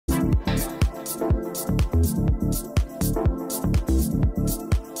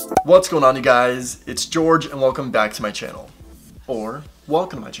What's going on, you guys? It's George and welcome back to my channel. Or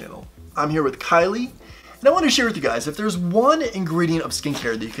welcome to my channel. I'm here with Kylie and I want to share with you guys, if there's one ingredient of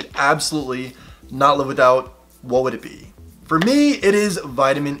skincare that you could absolutely not live without, what would it be? For me, it is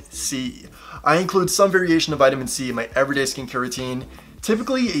vitamin C. I include some variation of vitamin C in my everyday skincare routine,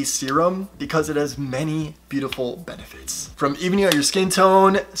 typically a serum because it has many beautiful benefits. From evening out your skin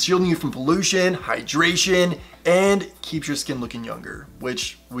tone, shielding you from pollution, hydration, and keeps your skin looking younger,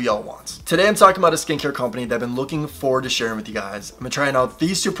 which we all want. Today I'm talking about a skincare company that I've been looking forward to sharing with you guys. I've been trying out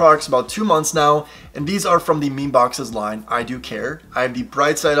these two products about 2 months now, and these are from the 𝗵𝘁𝗖𝗵𝘁 line, I Do Care. I have the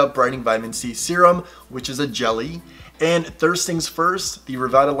Bright Side Up Brightening Vitamin C Serum, which is a jelly, and Thirst Things First, the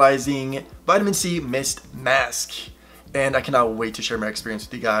Revitalizing Vitamin C Mist Mask. And I cannot wait to share my experience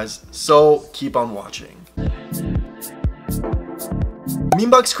with you guys, so keep on watching.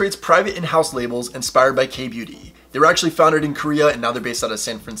 𝗵𝘁𝗖𝗵𝘁 creates private in-house labels inspired by K-beauty. They were actually founded in Korea and now they're based out of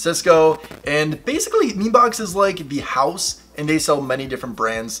San Francisco. And basically 𝗵𝘁𝗁 is like the house, and they sell many different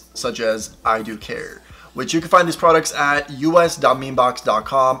brands such as I Do Care, which you can find these products at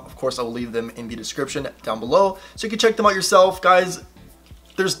us.𝗵𝘁𝗁.com. Of course, I will leave them in the description down below so you can check them out yourself, guys.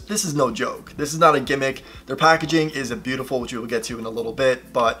 This is no joke. This is not a gimmick. Their packaging is beautiful, which we will get to in a little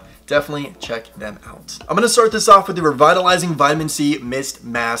bit, but definitely check them out. I'm going to start this off with the Revitalizing Vitamin C Mist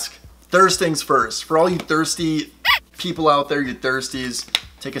Mask. Thirst things first. For all you thirsty people out there, you thirsties,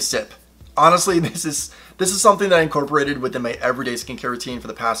 take a sip. Honestly, this is something that I incorporated within my everyday skincare routine for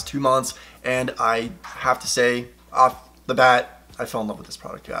the past 2 months, and I have to say, off the bat, I fell in love with this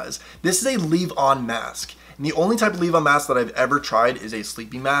product, guys. This is a leave-on mask. And the only type of leave-on mask that I've ever tried is a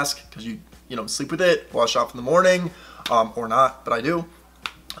sleeping mask, because you sleep with it, wash off in the morning, or not, but I do.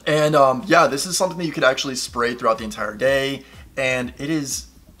 And yeah, this is something that you could actually spray throughout the entire day, and it is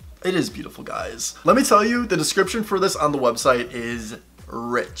beautiful, guys. Let me tell you, the description for this on the website is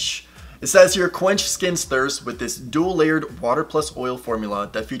rich. It says here, quench skin's thirst with this dual-layered water plus oil formula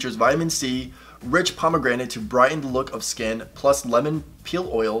that features vitamin C, rich pomegranate to brighten the look of skin, plus lemon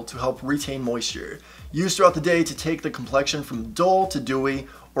peel oil to help retain moisture. Used throughout the day to take the complexion from dull to dewy,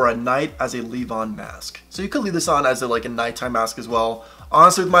 or at night as a leave-on mask. So you could leave this on as a nighttime mask as well.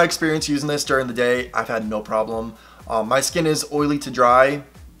 Honestly, with my experience using this during the day, I've had no problem. My skin is oily to dry.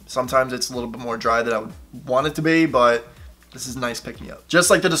 Sometimes it's a little bit more dry than I would want it to be, but this is nice pick-me-up. Just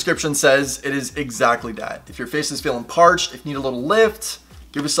like the description says, it is exactly that. If your face is feeling parched, if you need a little lift,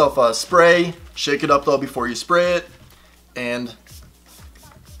 give yourself a spray, shake it up though before you spray it, and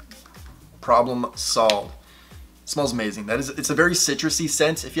problem solved. It smells amazing. It's a very citrusy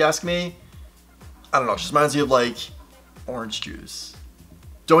scent, if you ask me. I don't know, it just reminds me of orange juice.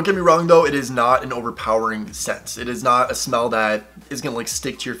 Don't get me wrong though, it is not an overpowering scent. It is not a smell that is gonna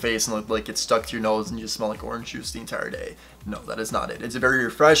stick to your face and get stuck to your nose and you just smell like orange juice the entire day. No, that is not it. It's a very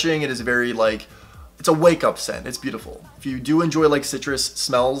refreshing, it is a very it's a wake up scent. It's beautiful. If you do enjoy citrus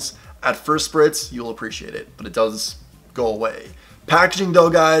smells, at first spritz, you'll appreciate it, but it does go away. Packaging though,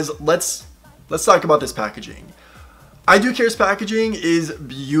 guys, let's talk about this packaging. I Do Care's packaging is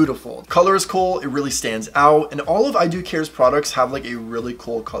beautiful. Color is cool, it really stands out, and all of I Do Care's products have a really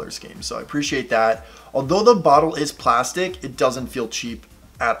cool color scheme, so I appreciate that. Although the bottle is plastic, it doesn't feel cheap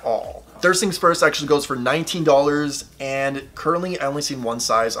at all. Thirst Things First actually goes for $19, and currently I only seen one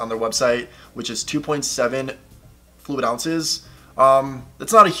size on their website, which is 2.7 fluid ounces.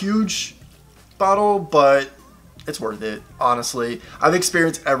 It's not a huge bottle, but it's worth it, honestly. I've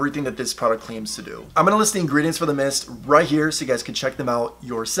experienced everything that this product claims to do. I'm gonna list the ingredients for the mist right here so you guys can check them out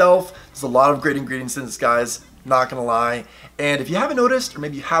yourself. There's a lot of great ingredients in this, guys, not gonna lie. And if you haven't noticed, or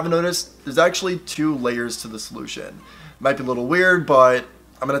maybe you haven't noticed, there's actually 2 layers to the solution. Might be a little weird, but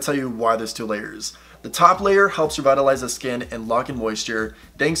I'm gonna tell you why there's 2 layers. The top layer helps revitalize the skin and lock in moisture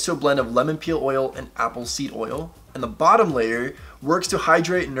thanks to a blend of lemon peel oil and apple seed oil. And the bottom layer works to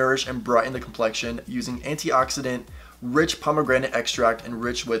hydrate, nourish, and brighten the complexion using antioxidant, rich pomegranate extract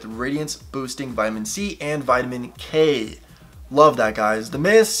enriched with radiance boosting vitamin C and vitamin K. Love that, guys. The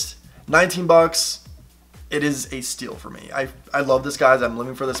mist, $19. It is a steal for me. I love this, guys. I'm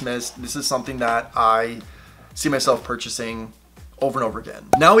living for this mist. This is something that I see myself purchasing over and over again.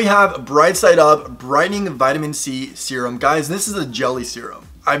 Now we have Bright Side Up Brightening Vitamin C Serum. Guys, this is a jelly serum.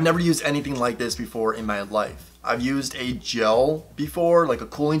 I've never used anything like this before in my life. I've used a gel before, a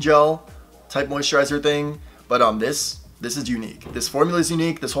cooling gel type moisturizer thing, but this is unique. This formula is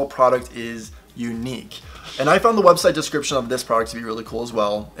unique. This whole product is unique. And I found the website description of this product to be really cool as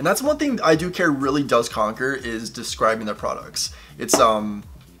well. And that's one thing I Do Care really does conquer, is describing their products. It's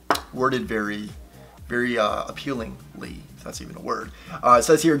worded very appealingly, if that's even a word. It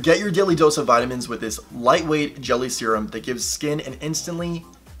says here, get your daily dose of vitamins with this lightweight jelly serum that gives skin an instantly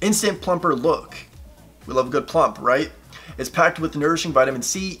Instant plumper look. We love a good plump, right? It's packed with nourishing vitamin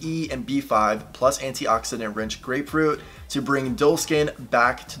C, E, and B5 plus antioxidant rich grapefruit to bring dull skin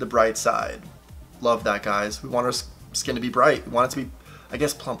back to the bright side. Love that, guys. We want our skin to be bright. We want it to be, I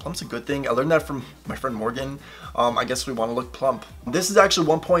guess, plump. Plump's a good thing. I learned that from my friend Morgan. I guess we want to look plump. This is actually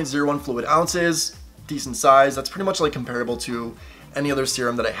 1.01 fluid ounces, decent size. That's pretty much like comparable to any other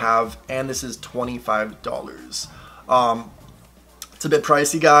serum that I have, and this is $25. It's a bit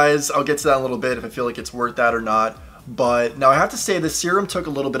pricey, guys. I'll get to that in a little bit if I feel like it's worth that or not. But now I have to say the serum took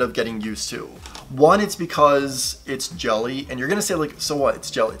a little bit of getting used to. One, it's because it's jelly, and you're gonna say like, so what? It's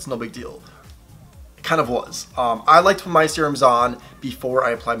jelly. It's no big deal. It kind of was. I like to put my serums on before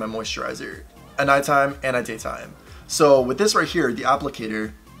I apply my moisturizer at nighttime and at daytime. So with this right here, the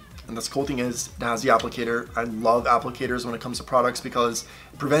applicator, and the cool thing is it has the applicator. I love applicators when it comes to products because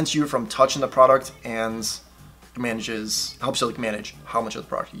it prevents you from touching the product and helps you like manage how much of the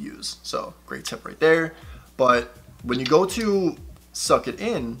product you use. So great tip right there. But when you go to suck it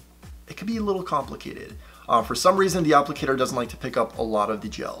in, it can be a little complicated. For some reason, the applicator doesn't like to pick up a lot of the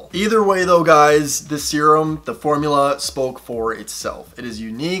gel. Either way though, guys, this serum, the formula spoke for itself. It is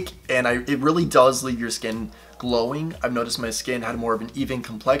unique, and it really does leave your skin glowing. I've noticed my skin had more of an even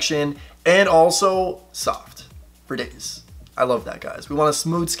complexion and also soft for days. I love that, guys. We want a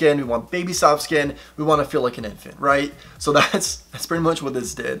smooth skin, we want baby soft skin, we want to feel like an infant, right? So that's pretty much what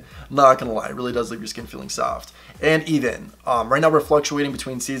this did. Not gonna lie, it really does leave your skin feeling soft and even. Right now we're fluctuating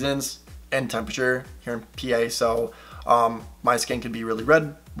between seasons and temperature here in PA, so my skin can be really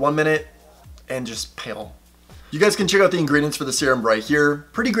red 1 minute and just pale. You guys can check out the ingredients for the serum right here.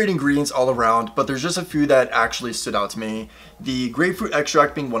 Pretty great ingredients all around, but there's just a few that actually stood out to me. The grapefruit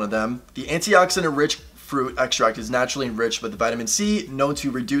extract being one of them. The antioxidant rich fruit extract is naturally enriched with vitamin C, known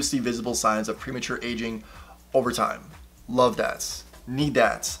to reduce the visible signs of premature aging over time. Love that. Need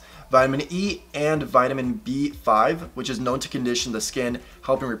that. Vitamin E and vitamin B5, which is known to condition the skin,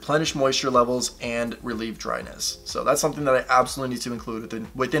 helping replenish moisture levels and relieve dryness. So that's something that I absolutely need to include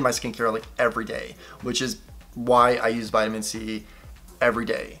within my skincare like every day, which is why I use vitamin C every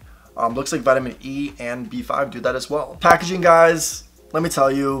day. Looks like vitamin E and B5 do that as well. Packaging, guys, let me tell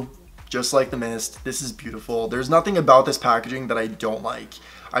you, just like the mist, this is beautiful. There's nothing about this packaging that I don't like.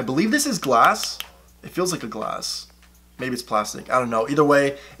 I believe this is glass. It feels like a glass. Maybe it's plastic, I don't know. Either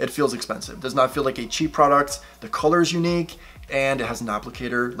way, it feels expensive. It does not feel like a cheap product. The color is unique, and it has an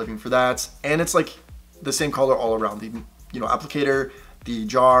applicator, living for that. And it's like the same color all around. The applicator, the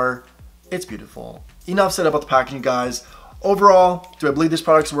jar, it's beautiful. Enough said about the packaging, guys. Overall, do I believe this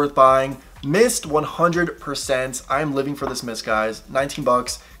product's worth buying? Mist, 100%. I am living for this mist, guys. 19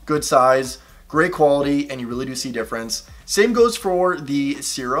 bucks, good size, great quality, and you really do see difference. Same goes for the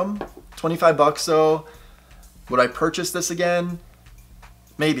serum, 25 bucks though. Would I purchase this again?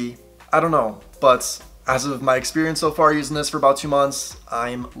 Maybe, I don't know. But as of my experience so far using this for about 2 months,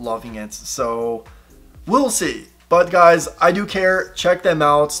 I'm loving it. So we'll see. But guys, I do care. Check them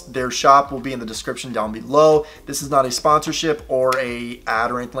out. Their shop will be in the description down below. This is not a sponsorship or a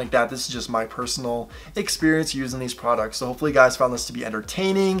ad or anything like that. This is just my personal experience using these products. So hopefully you guys found this to be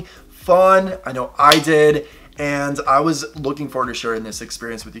entertaining, fun. I know I did. And I was looking forward to sharing this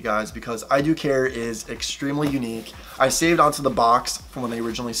experience with you guys because I Do Care is extremely unique. I saved onto the box from when they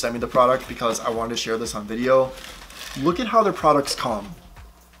originally sent me the product because I wanted to share this on video. Look at how their products come.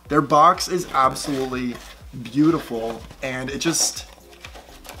 Their box is absolutely beautiful, and it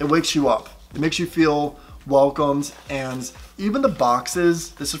wakes you up. It makes you feel welcomed, and even the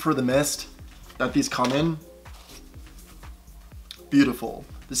boxes, this is for the mist that these come in, beautiful.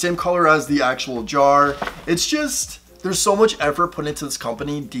 The same color as the actual jar. It's just, there's so much effort put into this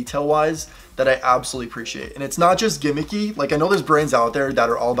company detail-wise that I absolutely appreciate. And it's not just gimmicky. Like, I know there's brands out there that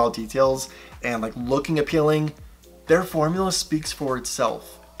are all about details and like looking appealing. Their formula speaks for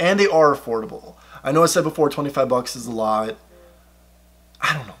itself, and they are affordable. I know I said before 25 bucks is a lot.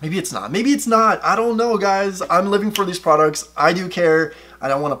 I don't know, maybe it's not. Maybe it's not, I don't know, guys. I'm living for these products. I do care. I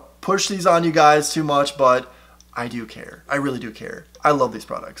don't want to push these on you guys too much, but I do care. I really do care. I love these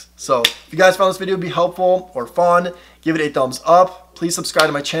products. So if you guys found this video to be helpful or fun, give it a thumbs up. Please subscribe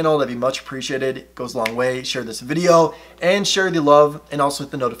to my channel. That'd be much appreciated. It goes a long way. Share this video and share the love, and also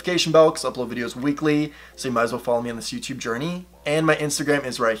hit the notification bell because I upload videos weekly. So you might as well follow me on this YouTube journey. And my Instagram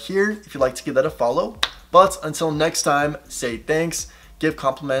is right here if you'd like to give that a follow. But until next time, say thanks, give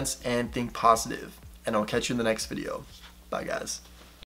compliments, and think positive. And I'll catch you in the next video. Bye, guys.